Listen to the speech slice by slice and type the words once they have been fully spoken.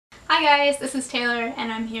Hi guys, this is Taylor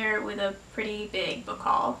and I'm here with a pretty big book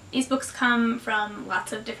haul. These books come from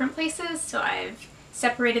lots of different places, so I've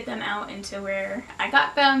separated them out into where I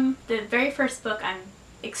got them. The very first book I'm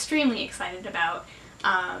extremely excited about.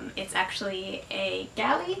 It's actually a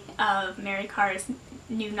galley of Mary Karr's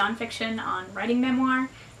new nonfiction on writing memoir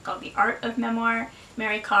called The Art of Memoir.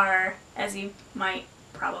 Mary Karr, as you might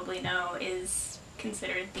probably know, is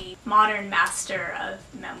considered the modern master of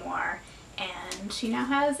memoir. And she now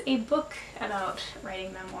has a book about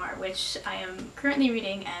writing memoir, which I am currently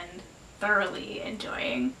reading and thoroughly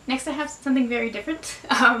enjoying. Next I have something very different.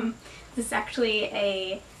 This is actually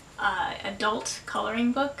a adult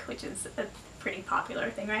coloring book, which is a pretty popular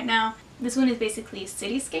thing right now. This one is basically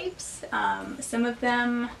cityscapes. Some of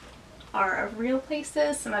them are of real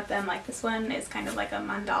places, some of them, like this one, is kind of like a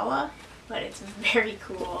mandala, but it's very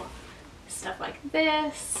cool. Stuff like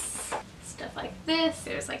this. Stuff like this.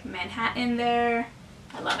 There's like Manhattan there.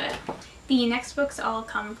 I love it. The next books all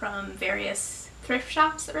come from various thrift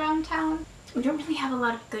shops around town. We don't really have a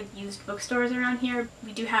lot of good used bookstores around here.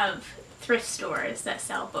 We do have thrift stores that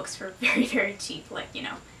sell books for very, very cheap, like, you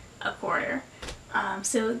know, a quarter.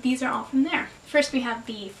 So these are all from there. First we have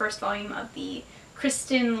the first volume of the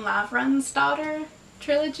Kristen Lavransdatter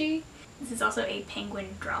trilogy. This is also a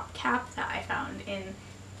penguin drop cap that I found in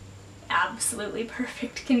absolutely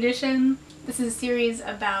perfect condition. This is a series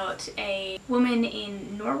about a woman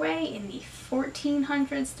in Norway in the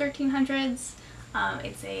 1400s, 1300s.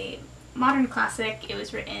 It's a modern classic. It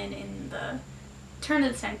was written in the turn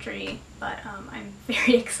of the century, but I'm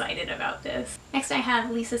very excited about this. Next I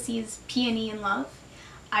have Lisa C's Peony in Love.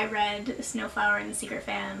 I read Snowflower and the Secret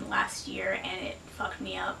Fan last year and it fucked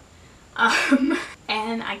me up.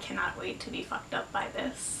 And I cannot wait to be fucked up by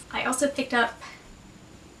this. I also picked up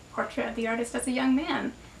Portrait of the Artist as a Young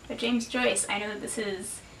Man by James Joyce. I know that this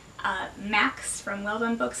is Max from Well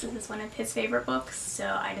Done Books. This is one of his favorite books,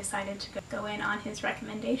 so I decided to go in on his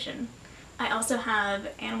recommendation. I also have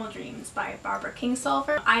Animal Dreams by Barbara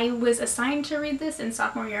Kingsolver. I was assigned to read this in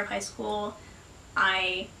sophomore year of high school.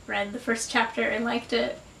 I read the first chapter and liked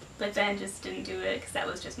it, but then just didn't do it because that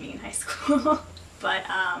was just me in high school. But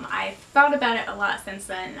I've thought about it a lot since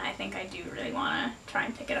then, and I think I do really want to try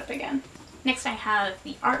and pick it up again. Next I have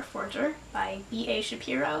The Art Forger by B.A.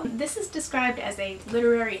 Shapiro. This is described as a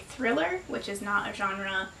literary thriller, which is not a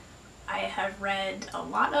genre I have read a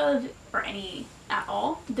lot of, or any at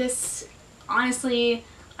all. This, honestly,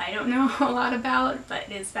 I don't know a lot about, but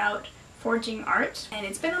it is about forging art, and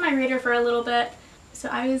it's been on my radar for a little bit, so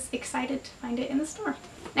I was excited to find it in the store.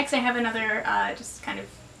 Next I have another just kind of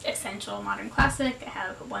essential modern classic. I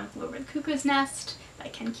have One Flew Over the Cuckoo's Nest by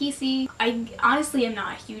Ken Kesey. I honestly am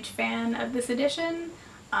not a huge fan of this edition.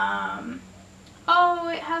 Oh,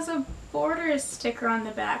 it has a Borders sticker on the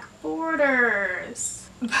back. Borders!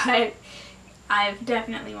 But I've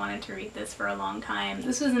definitely wanted to read this for a long time.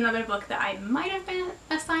 This was another book that I might have been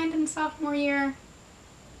assigned in sophomore year,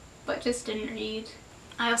 but just didn't read.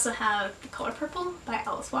 I also have The Color Purple by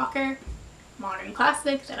Alice Walker. Modern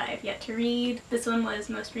classic that I have yet to read. This one was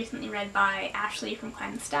most recently read by Ashley from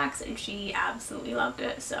Climb the Stacks and she absolutely loved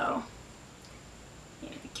it, so you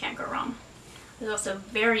know, you can't go wrong. I was also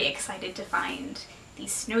very excited to find The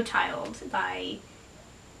Snow Child by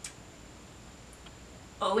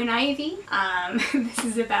Owen Ivy. This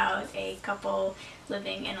is about a couple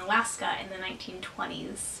living in Alaska in the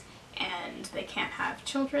 1920s and they can't have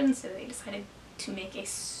children, so they decided to make a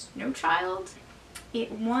snow child.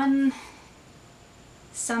 It won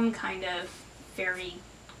some kind of very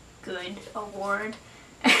good award.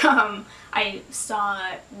 I saw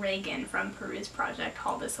Reagan from Peruse Project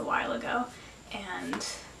haul this a while ago, and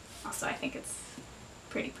also I think it's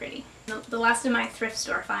pretty pretty. The last of my thrift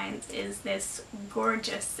store finds is this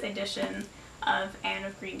gorgeous edition of Anne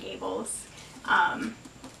of Green Gables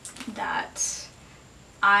that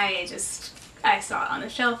I saw it on the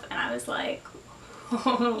shelf and I was like,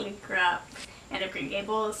 holy crap. Anne of Green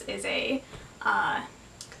Gables is a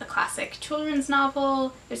classic children's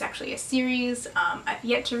novel. There's actually a series. I've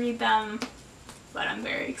yet to read them, but I'm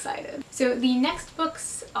very excited. So the next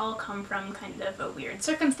books all come from kind of a weird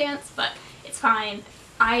circumstance, but it's fine.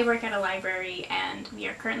 I work at a library and we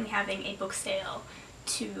are currently having a book sale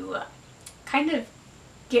to kind of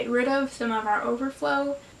get rid of some of our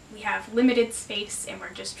overflow. We have limited space and we're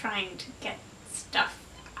just trying to get stuff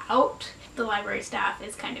out. The library staff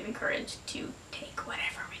is kind of encouraged to take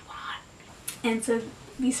whatever we want. And so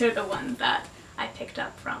these are the ones that I picked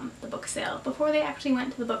up from the book sale before they actually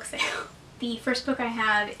went to the book sale. The first book I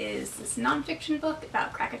have is this nonfiction book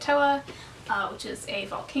about Krakatoa, which is a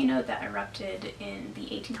volcano that erupted in the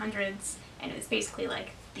 1800s, and it was basically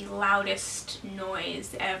like the loudest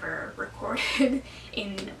noise ever recorded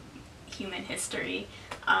in human history,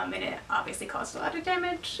 and it obviously caused a lot of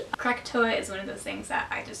damage. Krakatoa is one of those things that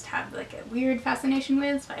I just have like a weird fascination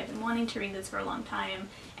with, so I've been wanting to read this for a long time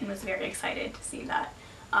and was very excited to see that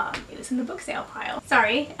it was in the book sale pile.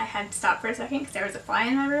 Sorry, I had to stop for a second because there was a fly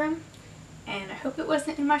in my room, and I hope it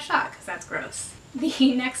wasn't in my shot because that's gross.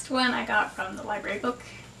 The next one I got from the library book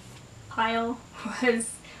pile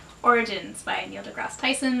was Origins by Neil deGrasse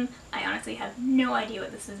Tyson. I honestly have no idea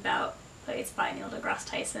what this is about, but it's by Neil deGrasse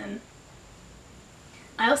Tyson.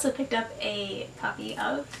 I also picked up a copy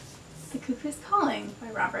of The Cuckoo's Calling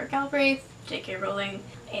by Robert Galbraith, J.K. Rowling,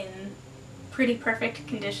 in pretty perfect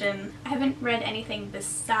condition. I haven't read anything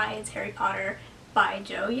besides Harry Potter by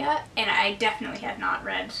Joe yet, and I definitely have not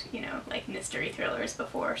read, you know, like mystery thrillers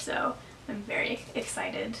before, so I'm very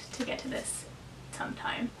excited to get to this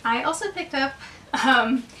sometime. I also picked up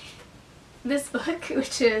this book,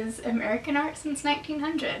 which is American Art Since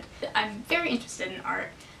 1900. I'm very interested in art,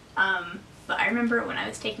 but I remember when I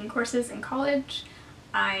was taking courses in college,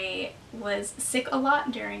 I was sick a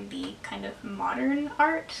lot during the kind of modern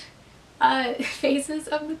art phases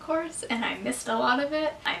of the course, and I missed a lot of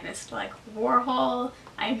it. I missed like Warhol,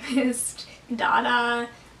 I missed Dada,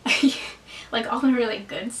 like all the really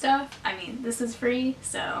good stuff. I mean, this is free,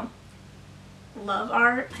 so love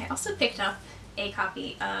art. I also picked up a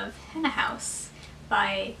copy of Henna House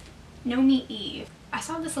by Nomi Eve. I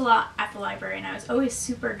saw this a lot at the library and I was always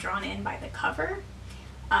super drawn in by the cover.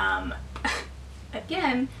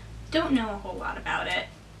 Again, don't know a whole lot about it.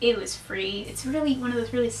 It was free. It's really one of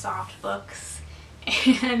those really soft books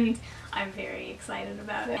and I'm very excited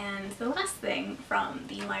about it. And the last thing from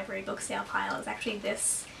the library book sale pile is actually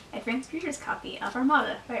this advanced reader's copy of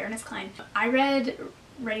Armada by Ernest Cline. I read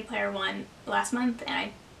Ready Player One last month and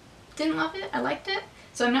I didn't love it. I liked it.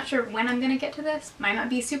 So I'm not sure when I'm gonna get to this. Might not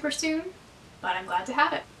be super soon, but I'm glad to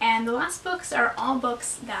have it. And the last books are all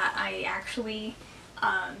books that I actually,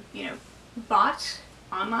 you know, bought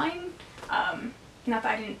online. Not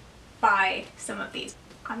that I didn't buy some of these.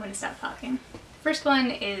 I'm gonna stop talking. The first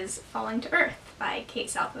one is Falling to Earth by Kate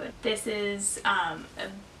Southwood. This is a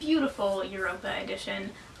beautiful Europa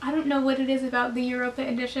edition. I don't know what it is about the Europa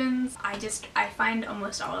editions. I find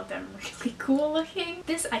almost all of them really cool looking.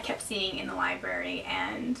 This I kept seeing in the library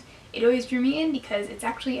and it always drew me in because it's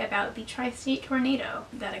actually about the tri-state tornado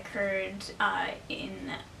that occurred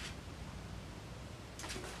in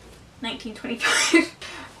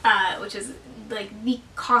 1925, which is like the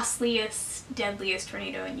costliest, deadliest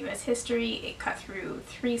tornado in US history. It cut through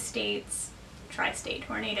 3 states. Tri-state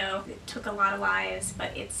tornado. It took a lot of lives,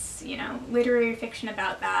 but it's, you know, literary fiction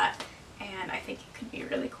about that, and I think it could be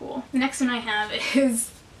really cool. The next one I have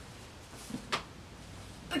is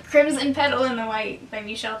The Crimson Petal and the White by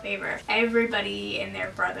Michelle Faber. Everybody and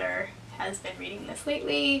their brother has been reading this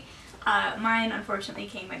lately. Mine unfortunately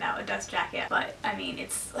came without a dust jacket, but I mean,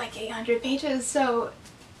 it's like 800 pages, so,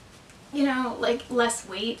 you know, like less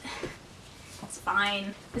weight. It's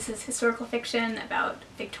fine. This is historical fiction about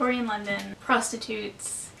Victorian London,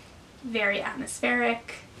 prostitutes, very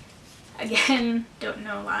atmospheric. Again, don't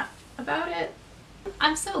know a lot about it.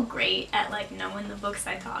 I'm so great at like knowing the books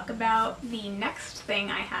I talk about. The next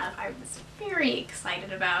thing I have I was very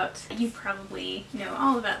excited about. You probably know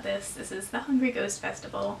all about this. This is The Hungry Ghost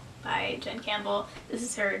Festival by Jen Campbell. This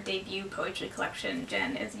is her debut poetry collection.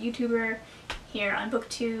 Jen is a YouTuber here on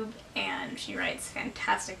BookTube and she writes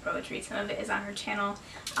fantastic poetry. Some of it is on her channel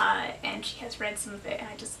and she has read some of it and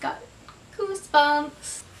I just got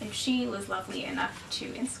goosebumps. And she was lovely enough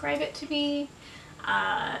to inscribe it to me.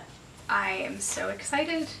 I am so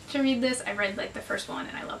excited to read this. I read like the first one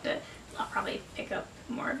and I loved it. I'll probably pick up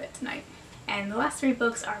more of it tonight. And the last 3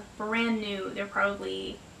 books are brand new. They're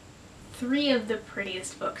probably 3 of the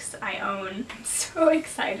prettiest books I own. I'm so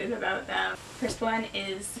excited about them. First one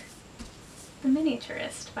is The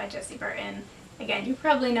Miniaturist by Jessie Burton. Again, you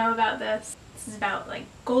probably know about this. This is about like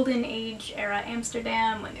Golden Age era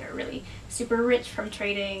Amsterdam when they were really super rich from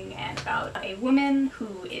trading, and about a woman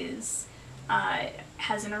who is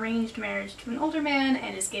has an arranged marriage to an older man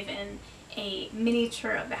and is given a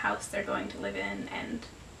miniature of the house they're going to live in, and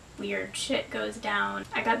weird shit goes down.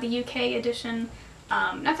 I got the UK edition.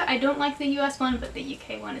 Not that I don't like the US one, but the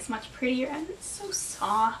UK one is much prettier and it's so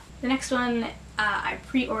soft. The next one I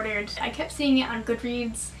pre-ordered. I kept seeing it on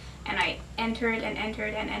Goodreads and I entered and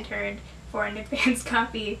entered and entered for an advance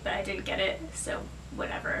copy, but I didn't get it, so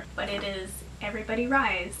whatever. But it is Everybody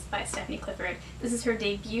Rise by Stephanie Clifford. This is her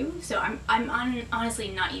debut, so I'm honestly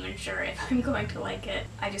not even sure if I'm going to like it.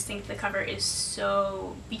 I just think the cover is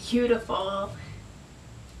so beautiful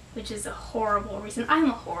which is a horrible reason. I'm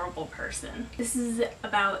a horrible person. This is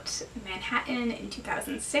about Manhattan in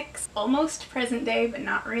 2006, almost present day, but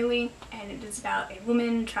not really, and it is about a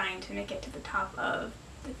woman trying to make it to the top of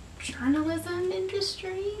the journalism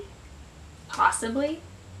industry? Possibly,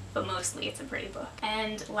 but mostly it's a pretty book.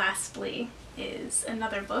 And lastly is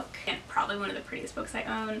another book, and probably one of the prettiest books I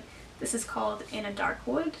own. This is called In a Dark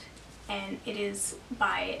Wood, and it is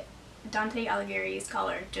by Dante Alighieri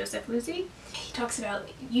scholar Joseph Luzzi. He talks about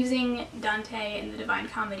using Dante in the Divine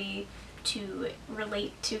Comedy to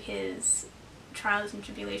relate to his trials and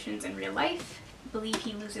tribulations in real life. I believe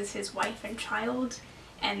he loses his wife and child,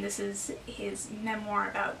 and this is his memoir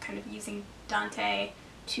about kind of using Dante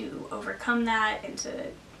to overcome that and to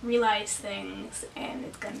realize things, and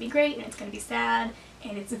it's gonna be great and it's gonna be sad,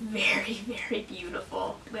 and it's very, very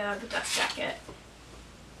beautiful. Without the dust jacket,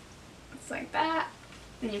 it's like that.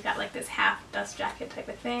 And you've got like this half dust jacket type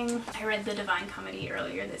of thing. I read the Divine Comedy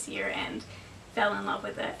earlier this year and fell in love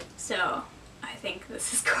with it, so I think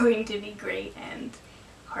this is going to be great and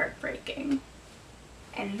heartbreaking.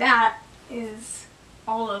 And that is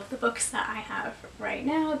all of the books that I have right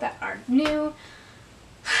now that are new.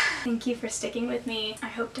 Thank you for sticking with me. I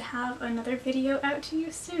hope to have another video out to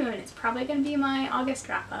you soon. It's probably going to be my August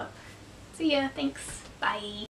wrap-up. See ya, thanks, bye!